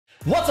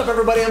What's up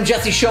everybody, I'm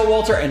Jesse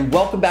Showalter and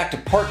welcome back to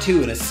part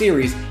 2 in a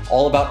series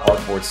all about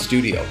Artboard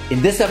Studio.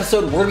 In this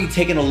episode, we're going to be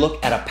taking a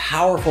look at a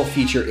powerful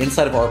feature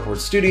inside of Artboard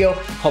Studio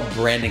called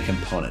branding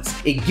components.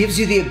 It gives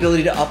you the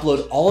ability to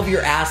upload all of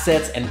your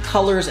assets and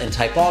colors and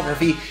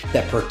typography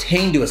that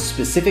pertain to a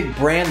specific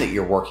brand that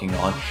you're working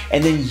on,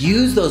 and then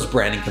use those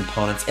branding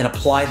components and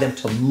apply them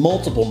to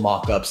multiple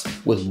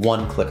mockups with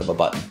one click of a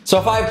button. So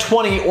if I have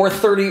 20 or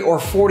 30 or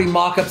 40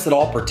 mockups that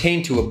all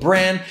pertain to a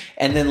brand,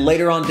 and then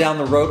later on down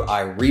the road,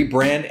 I rebrand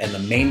and the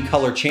main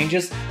color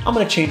changes, I'm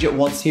gonna change it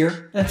once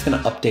here, and it's gonna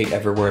update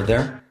everywhere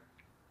there.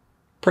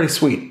 Pretty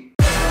sweet.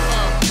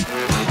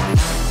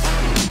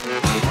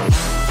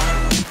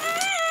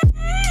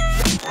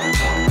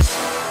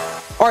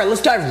 All right,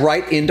 let's dive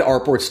right into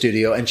Artboard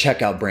Studio and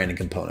check out branding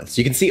components.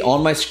 You can see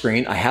on my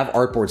screen, I have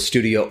Artboard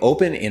Studio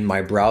open in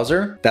my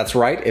browser. That's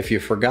right, if you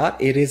forgot,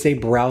 it is a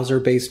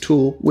browser-based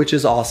tool, which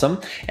is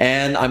awesome.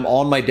 And I'm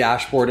on my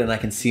dashboard and I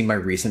can see my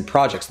recent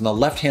projects. On the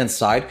left-hand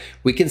side,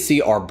 we can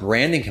see our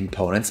branding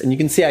components. And you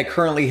can see I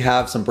currently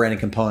have some branding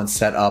components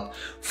set up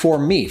for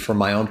me, for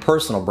my own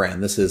personal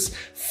brand. This is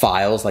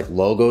files like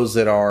logos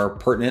that are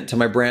pertinent to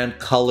my brand,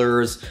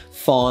 colors,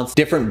 fonts,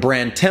 different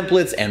brand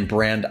templates and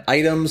brand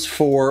items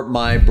for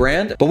my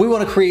brand. But we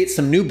want to create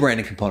some new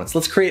branding components.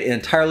 Let's create an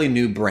entirely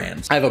new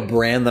brand. I have a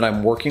brand that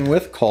I'm working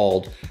with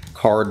called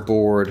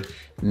Artboard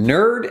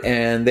Nerd,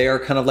 and they are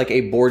kind of like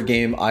a board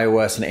game,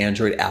 iOS and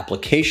Android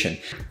application.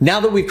 Now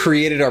that we've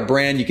created our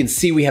brand, you can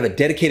see we have a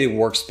dedicated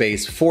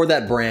workspace for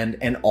that brand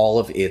and all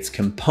of its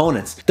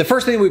components. The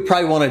first thing we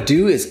probably want to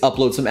do is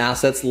upload some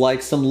assets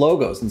like some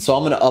logos. And so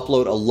I'm going to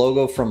upload a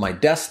logo from my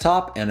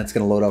desktop and it's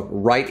going to load up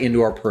right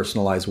into our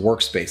personalized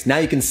workspace. Now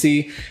you can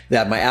see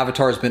that my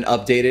avatar has been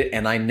updated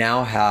and I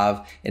now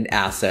have an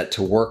asset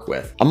to work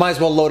with. I might as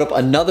well load up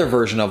another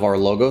version of our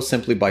logo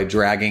simply by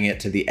dragging it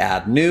to the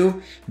Add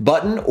New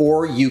button,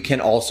 or you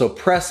can also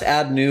press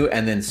Add New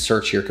and then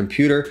search your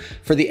computer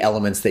for the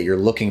elements that you're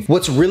looking for.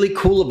 What's really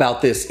cool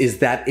about this is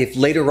that if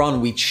later on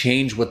we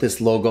change what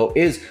this logo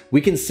is,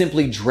 we can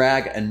simply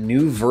drag a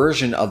new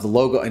version of the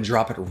logo and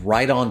drop it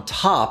right on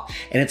top,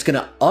 and it's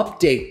gonna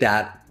update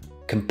that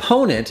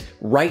component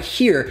right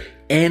here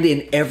and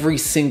in every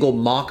single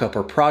mockup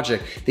or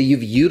project that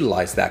you've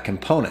utilized that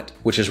component,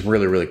 which is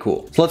really, really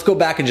cool. So let's go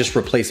back and just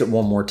replace it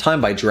one more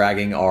time by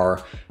dragging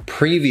our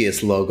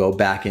previous logo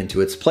back into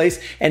its place.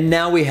 And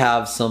now we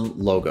have some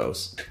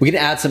logos. We can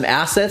add some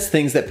assets,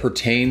 things that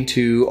pertain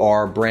to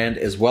our brand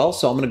as well.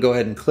 So I'm gonna go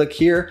ahead and click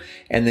here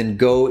and then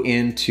go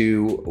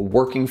into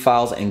working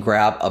files and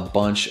grab a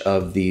bunch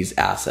of these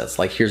assets.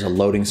 Like here's a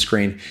loading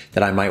screen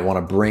that I might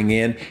wanna bring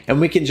in, and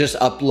we can just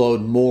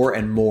upload more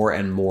and more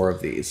and more of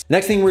these.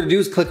 Next thing we're gonna do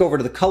is click over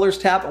to the colors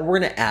tab and we're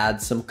gonna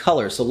add some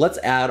colors. So let's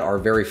add our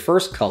very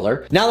first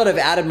color. Now that I've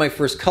added my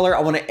first color,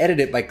 I wanna edit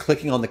it by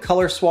clicking on the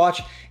color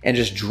swatch and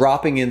just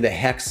dropping in the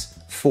hex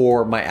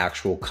for my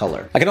actual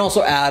color. I can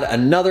also add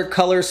another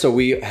color, so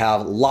we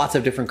have lots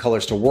of different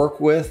colors to work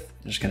with.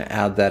 I'm just gonna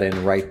add that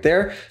in right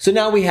there. So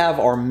now we have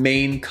our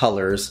main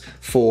colors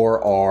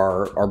for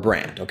our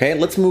brand, okay?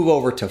 Let's move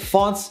over to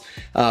fonts.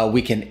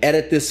 We can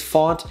edit this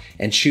font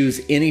and choose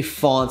any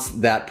fonts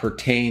that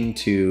pertain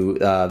to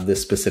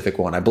this specific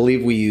one. I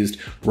believe we used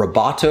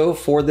Roboto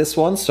for this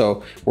one,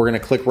 so we're gonna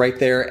click right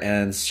there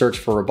and search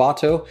for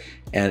Roboto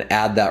and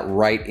add that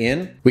right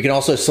in. We can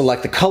also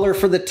select the color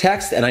for the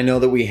text, and I know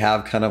that we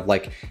have kind of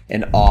like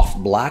an off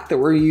black that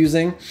we're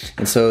using,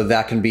 and so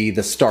that can be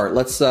the start.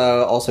 Let's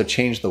also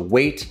change the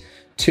weight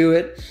to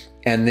it,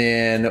 and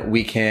then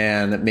we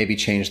can maybe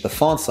change the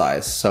font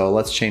size. So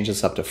let's change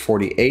this up to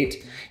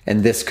 48,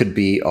 and this could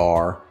be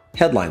our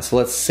headline. So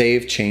let's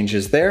save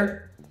changes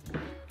there.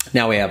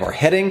 Now we have our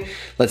heading.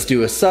 Let's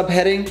do a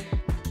subheading.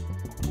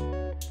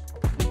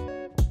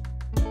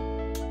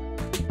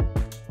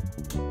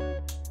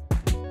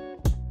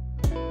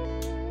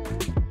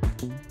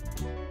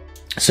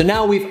 So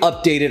now we've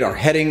updated our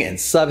heading and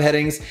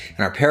subheadings and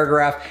our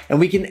paragraph, and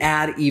we can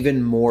add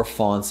even more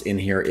fonts in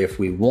here if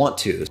we want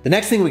to. The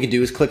next thing we can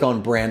do is click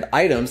on brand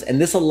items, and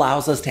this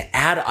allows us to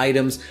add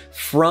items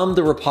from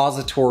the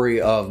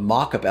repository of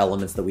mockup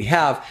elements that we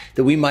have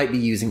that we might be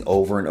using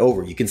over and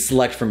over. You can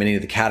select from any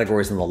of the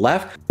categories on the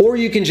left, or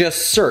you can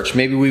just search.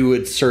 Maybe we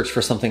would search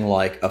for something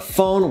like a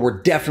phone.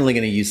 We're definitely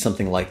gonna use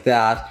something like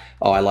that.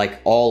 Oh, I like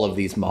all of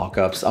these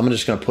mockups. I'm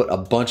just gonna put a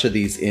bunch of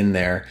these in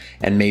there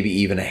and maybe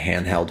even a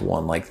handheld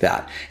one like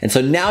that. And so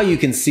now you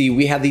can see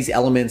we have these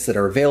elements that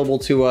are available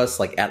to us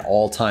like at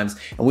all times,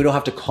 and we don't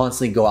have to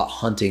constantly go out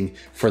hunting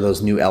for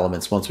those new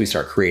elements once we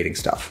start creating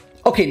stuff.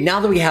 Okay, now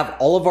that we have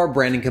all of our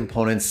branding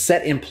components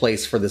set in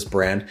place for this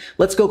brand,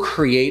 let's go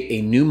create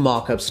a new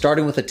mockup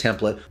starting with a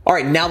template. All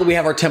right, now that we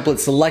have our template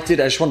selected,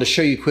 I just wanted to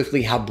show you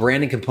quickly how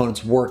branding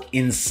components work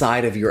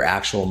inside of your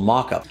actual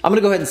mockup. I'm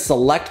gonna go ahead and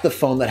select the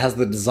phone that has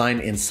the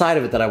design inside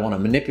of it that I wanna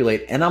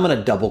manipulate, and I'm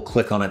gonna double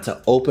click on it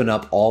to open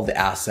up all the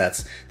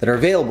assets that are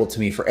available to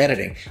me for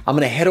editing. I'm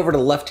gonna head over to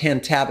the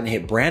left-hand tab and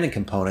hit branding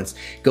components,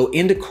 go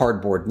into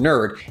Artboard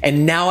Nerd,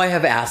 and now I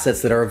have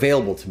assets that are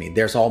available to me.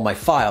 There's all my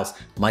files,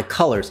 my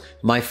colors,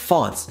 my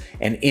fonts,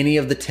 and any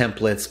of the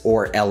templates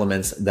or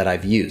elements that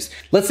I've used.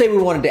 Let's say we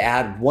wanted to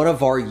add one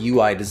of our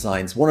UI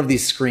designs, one of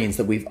these screens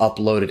that we've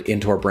uploaded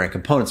into our brand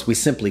components. We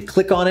simply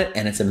click on it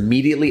and it's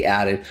immediately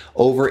added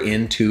over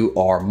into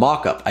our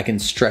mockup. I can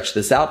stretch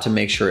this out to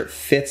make sure it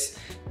fits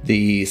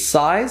the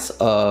size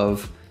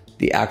of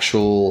the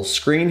actual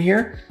screen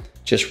here.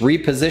 Just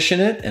reposition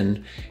it,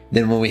 and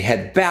then when we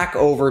head back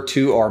over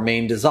to our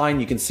main design,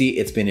 you can see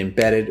it's been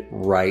embedded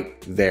right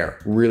there.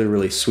 Really,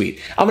 really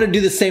sweet. I'm gonna do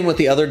the same with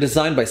the other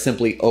design by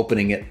simply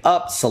opening it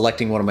up,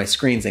 selecting one of my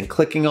screens and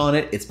clicking on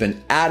it. It's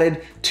been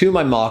added to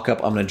my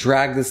mockup. I'm gonna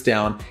drag this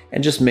down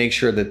and just make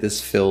sure that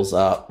this fills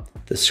up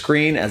the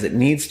screen as it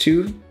needs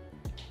to.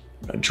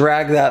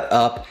 Drag that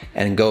up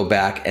and go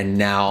back, and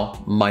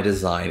now my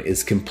design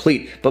is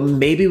complete. But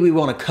maybe we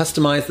want to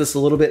customize this a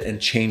little bit and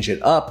change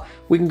it up.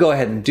 We can go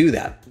ahead and do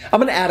that. I'm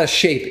going to add a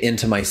shape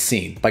into my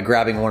scene by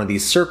grabbing one of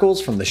these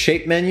circles from the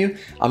shape menu.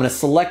 I'm going to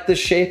select this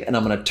shape and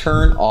I'm going to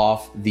turn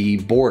off the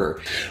border.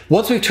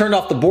 Once we've turned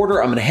off the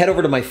border, I'm going to head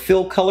over to my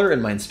fill color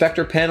in my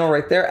inspector panel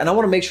right there, and I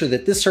want to make sure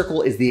that this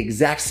circle is the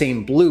exact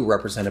same blue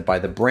represented by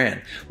the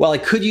brand. Well, I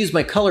could use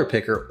my color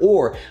picker,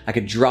 or I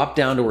could drop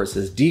down to where it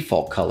says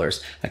default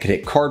colors. I could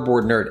hit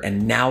Cardboard Nerd,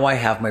 and now I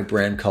have my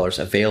brand colors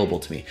available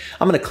to me.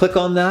 I'm going to click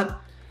on that.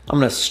 I'm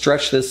going to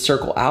stretch this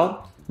circle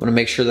out. I'm going to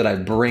make sure that I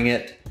bring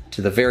it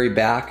to the very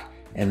back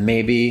and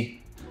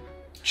maybe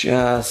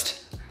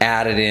just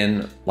add it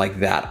in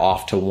like that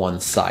off to one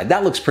side.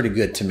 That looks pretty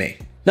good to me.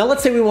 Now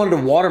let's say we wanted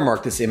to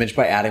watermark this image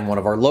by adding one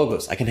of our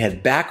logos. I can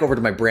head back over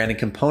to my branding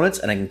components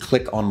and I can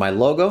click on my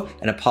logo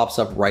and it pops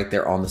up right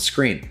there on the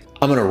screen.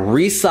 I'm going to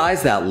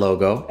resize that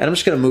logo and I'm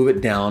just going to move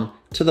it down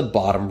to the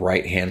bottom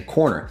right hand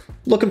corner.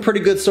 Looking pretty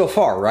good so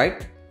far,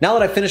 right? Now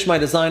that I finished my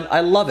design, I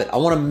love it. I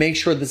want to make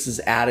sure this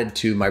is added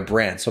to my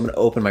brand. So I'm going to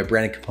open my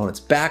branding components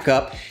back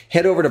up,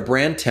 head over to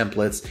brand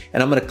templates,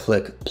 and I'm going to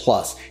click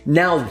plus.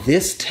 Now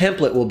this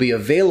template will be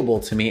available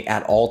to me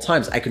at all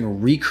times. I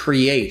can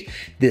recreate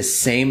this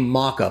same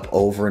mockup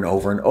over and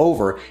over and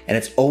over, and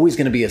it's always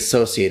going to be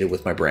associated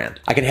with my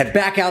brand. I can head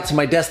back out to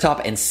my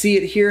desktop and see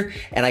it here,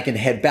 and I can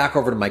head back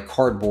over to my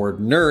Cardboard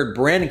Nerd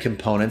branding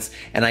components,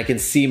 and I can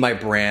see my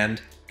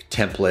brand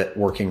template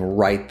working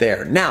right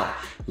there. Now,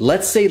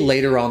 let's say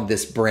later on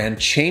this brand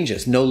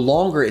changes. No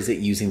longer is it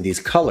using these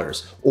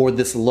colors or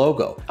this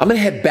logo. I'm gonna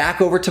head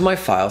back over to my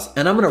files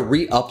and I'm gonna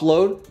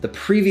re-upload the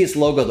previous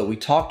logo that we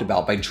talked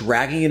about by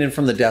dragging it in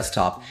from the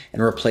desktop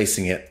and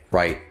replacing it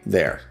right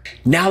there.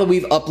 Now that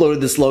we've uploaded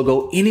this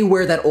logo,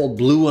 anywhere that old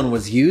blue one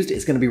was used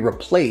is gonna be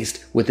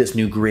replaced with this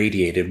new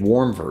gradiated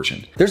warm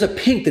version. There's a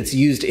pink that's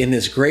used in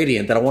this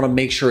gradient that I wanna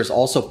make sure is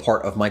also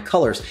part of my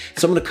colors.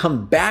 So I'm gonna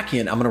come back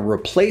in, I'm gonna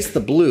replace the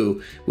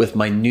blue with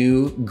my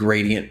new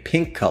gradient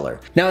pink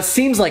color. Now it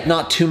seems like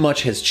not too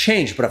much has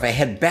changed, but if I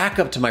head back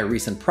up to my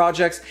recent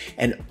projects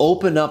and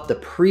open up the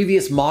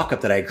previous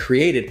mockup that I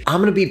created,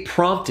 I'm gonna be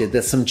prompted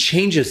that some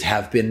changes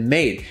have been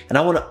made and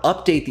I wanna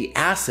update the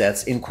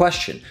assets in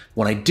question.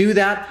 When I do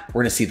that,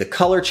 we're gonna see the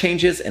color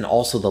changes and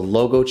also the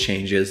logo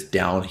changes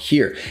down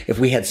here. If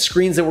we had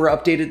screens that were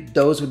updated,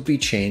 those would be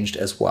changed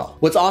as well.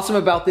 What's awesome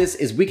about this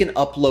is we can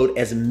upload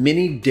as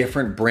many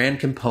different brand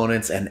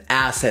components and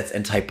assets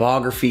and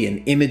typography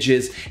and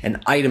images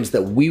and items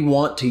that we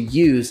want to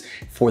use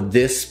for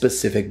this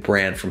specific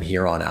brand from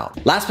here on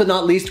out. Last but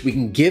not least, we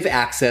can give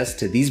access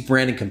to these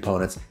branding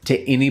components to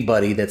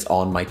anybody that's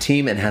on my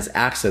team and has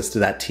access to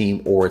that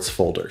team or its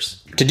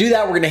folders. To do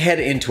that, we're gonna head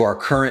into our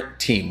current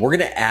team. We're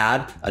gonna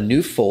add a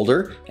new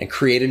folder and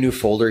create a new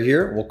folder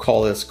here. We'll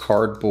call this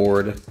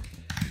Cardboard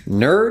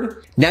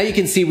Nerd. Now you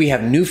can see we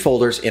have new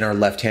folders in our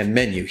left-hand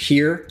menu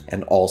here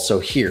and also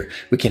here.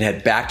 We can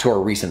head back to our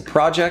recent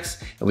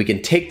projects and we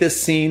can take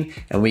this scene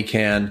and we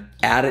can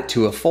add it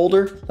to a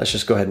folder. Let's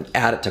just go ahead and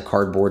add it to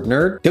Cardboard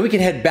Nerd. Then we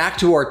can head back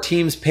to our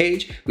teams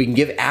page. We can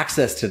give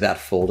access to that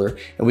folder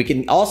and we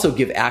can also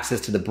give access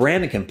to the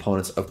branding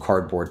components of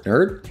Cardboard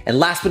Nerd. And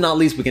last but not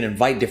least, we can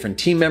invite different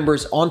team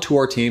members onto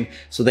our team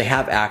so they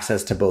have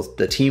access to both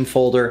the team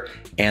folder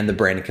and the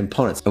branding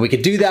components. And we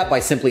could do that by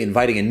simply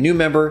inviting a new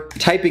member,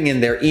 typing in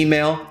their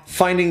email,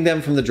 finding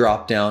them from the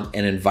dropdown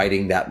and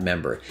inviting that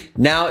member.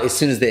 Now, as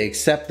soon as they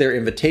accept their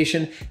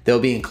invitation, they'll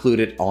be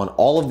included on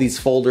all of these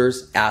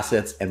folders,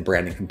 assets, and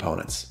branding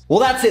components. Well,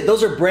 that's it.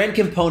 Those are brand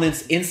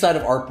components inside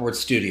of Artboard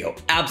Studio.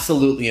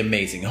 Absolutely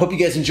amazing. I hope you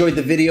guys enjoyed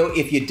the video.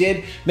 If you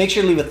did, make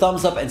sure to leave a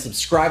thumbs up and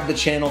subscribe to the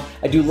channel.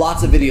 I do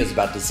lots of videos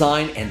about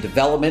design and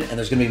development, and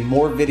there's gonna be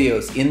more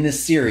videos in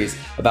this series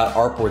about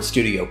Artboard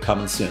Studio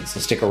coming soon, so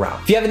stick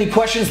around. If you have any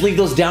questions, leave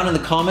those down in the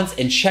comments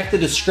and check the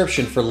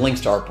description for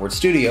links to Artboard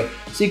Studio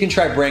so you can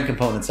try brand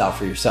components out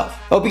for yourself.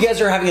 I hope you guys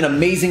are having an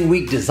amazing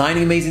week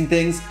designing amazing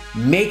things,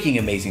 making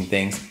amazing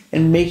things,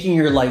 and making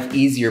your life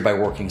easier by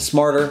working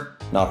smarter,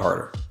 not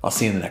harder. I'll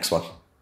see you in the next one.